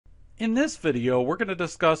In this video, we're going to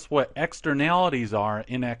discuss what externalities are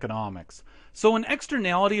in economics. So an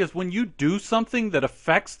externality is when you do something that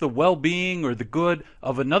affects the well-being or the good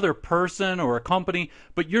of another person or a company,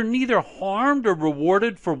 but you're neither harmed or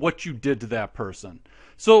rewarded for what you did to that person.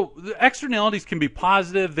 So the externalities can be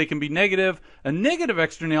positive, they can be negative. A negative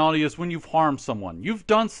externality is when you've harmed someone. You've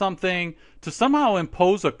done something to somehow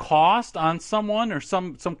impose a cost on someone or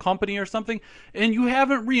some company or something, and you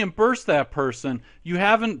haven't reimbursed that person. You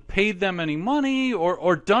haven't paid them any money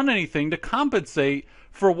or done anything to compensate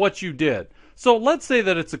for what you did. So let's say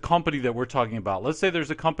that it's a company that we're talking about. Let's say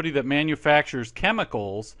there's a company that manufactures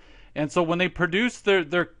chemicals, and so when they produce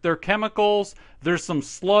their chemicals, there's some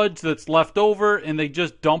sludge that's left over, and they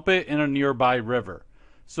just dump it in a nearby river.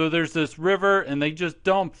 So there's this river, and they just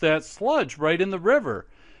dump that sludge right in the river.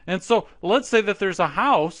 And so let's say that there's a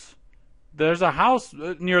house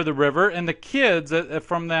near the river, and the kids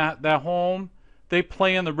from that home, they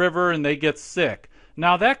play in the river and they get sick.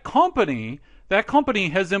 Now that company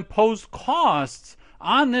has imposed costs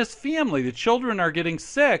on this family. The children are getting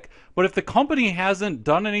sick, but if the company hasn't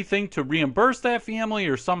done anything to reimburse that family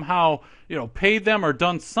or somehow, paid them or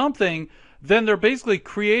done something, then they're basically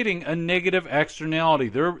creating a negative externality.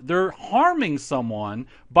 They're harming someone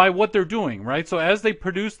by what they're doing, right? So as they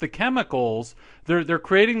produce the chemicals, they're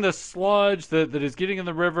creating this sludge that is getting in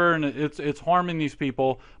the river, and it's harming these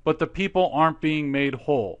people, but the people aren't being made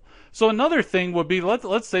whole. So another thing would be,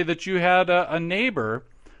 let's say that you had a neighbor.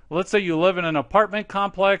 Let's say you live in an apartment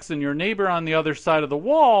complex and your neighbor on the other side of the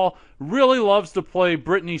wall really loves to play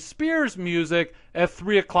Britney Spears music at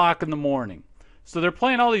 3 o'clock in the morning. So they're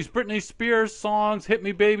playing all these Britney Spears songs, Hit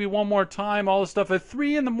Me Baby One More Time, all this stuff at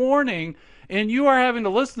 3 in the morning, and you are having to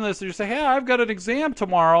listen to this and you say, hey, I've got an exam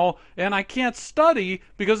tomorrow and I can't study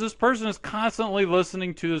because this person is constantly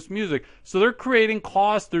listening to this music. So they're creating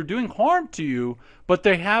costs, they're doing harm to you, but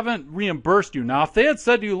they haven't reimbursed you. Now, if they had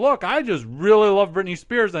said to you, look, I just really love Britney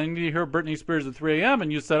Spears, I need to hear Britney Spears at 3 a.m.,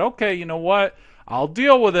 and you said, okay, you know what, I'll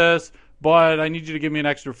deal with this, but I need you to give me an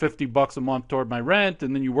extra $50 a month toward my rent,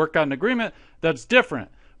 and then you work out an agreement, that's different.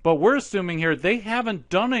 But we're assuming here they haven't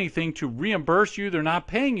done anything to reimburse you, they're not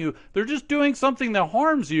paying you, they're just doing something that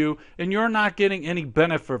harms you, and you're not getting any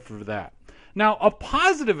benefit for that. Now, a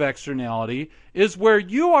positive externality is where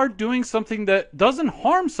you are doing something that doesn't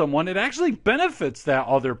harm someone, it actually benefits that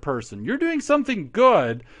other person. You're doing something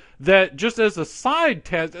good that just as a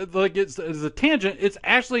side as a tangent, it's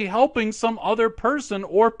actually helping some other person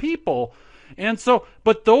or people. And so,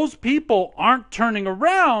 but those people aren't turning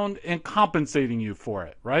around and compensating you for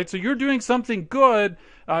it, right? So you're doing something good,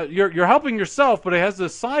 you're helping yourself, but it has the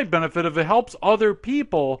side benefit of it helps other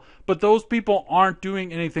people, but those people aren't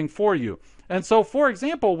doing anything for you. And so, for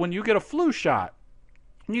example, when you get a flu shot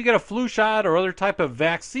or other type of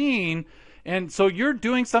vaccine, and so you're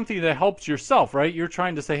doing something that helps yourself, right? You're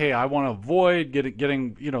trying to say, hey, I want to avoid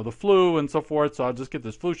getting the flu and so forth, so I'll just get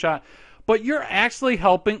this flu shot. But you're actually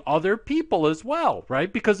helping other people as well,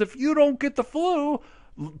 right? Because if you don't get the flu,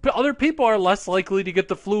 other people are less likely to get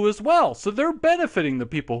the flu as well. So they're benefiting the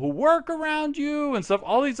people who work around you and stuff.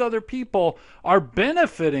 All these other people are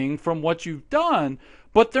benefiting from what you've done,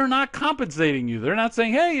 but they're not compensating you. They're not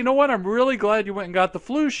saying, hey, you know what? I'm really glad you went and got the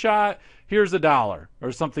flu shot. Here's $1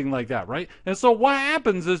 or something like that, right? And so what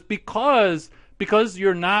happens is because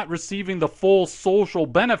you're not receiving the full social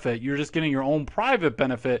benefit, you're just getting your own private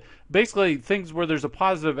benefit. Basically, things where there's a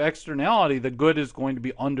positive externality, the good is going to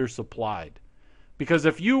be undersupplied. Because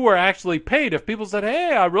if you were actually paid, if people said,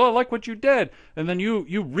 hey, I really like what you did, and then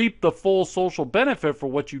you reap the full social benefit for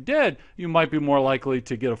what you did, you might be more likely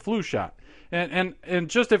to get a flu shot. And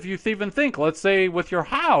just if you even think, let's say with your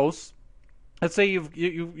house, let's say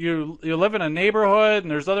you live in a neighborhood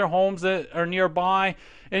and there's other homes that are nearby,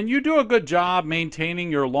 and you do a good job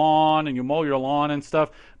maintaining your lawn and you mow your lawn and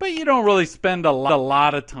stuff, but you don't really spend a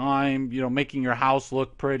lot of time, making your house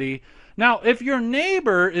look pretty. Now, if your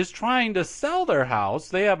neighbor is trying to sell their house,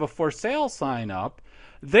 they have a for sale sign up,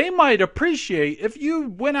 they might appreciate if you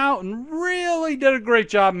went out and really did a great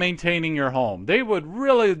job maintaining your home. They would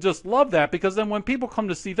really just love that, because then when people come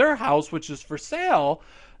to see their house, which is for sale,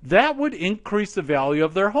 that would increase the value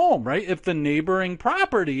of their home, right? If the neighboring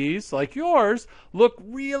properties, like yours, look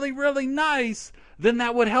really, really nice, then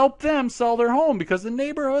that would help them sell their home because the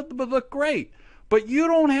neighborhood would look great. But you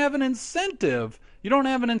don't have an incentive. You don't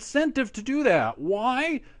have an incentive to do that.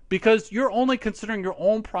 Why? Because you're only considering your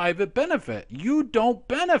own private benefit. You don't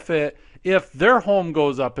benefit if their home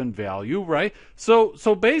goes up in value, right? So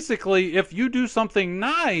basically, if you do something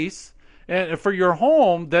nice for your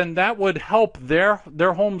home, then that would help their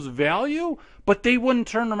home's value, but they wouldn't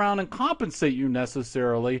turn around and compensate you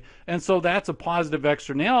necessarily. And so that's a positive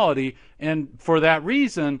externality. And for that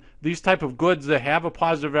reason, these type of goods that have a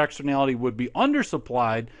positive externality would be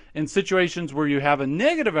undersupplied. In situations where you have a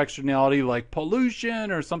negative externality like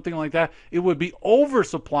pollution or something like that, it would be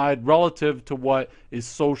oversupplied relative to what is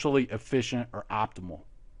socially efficient or optimal.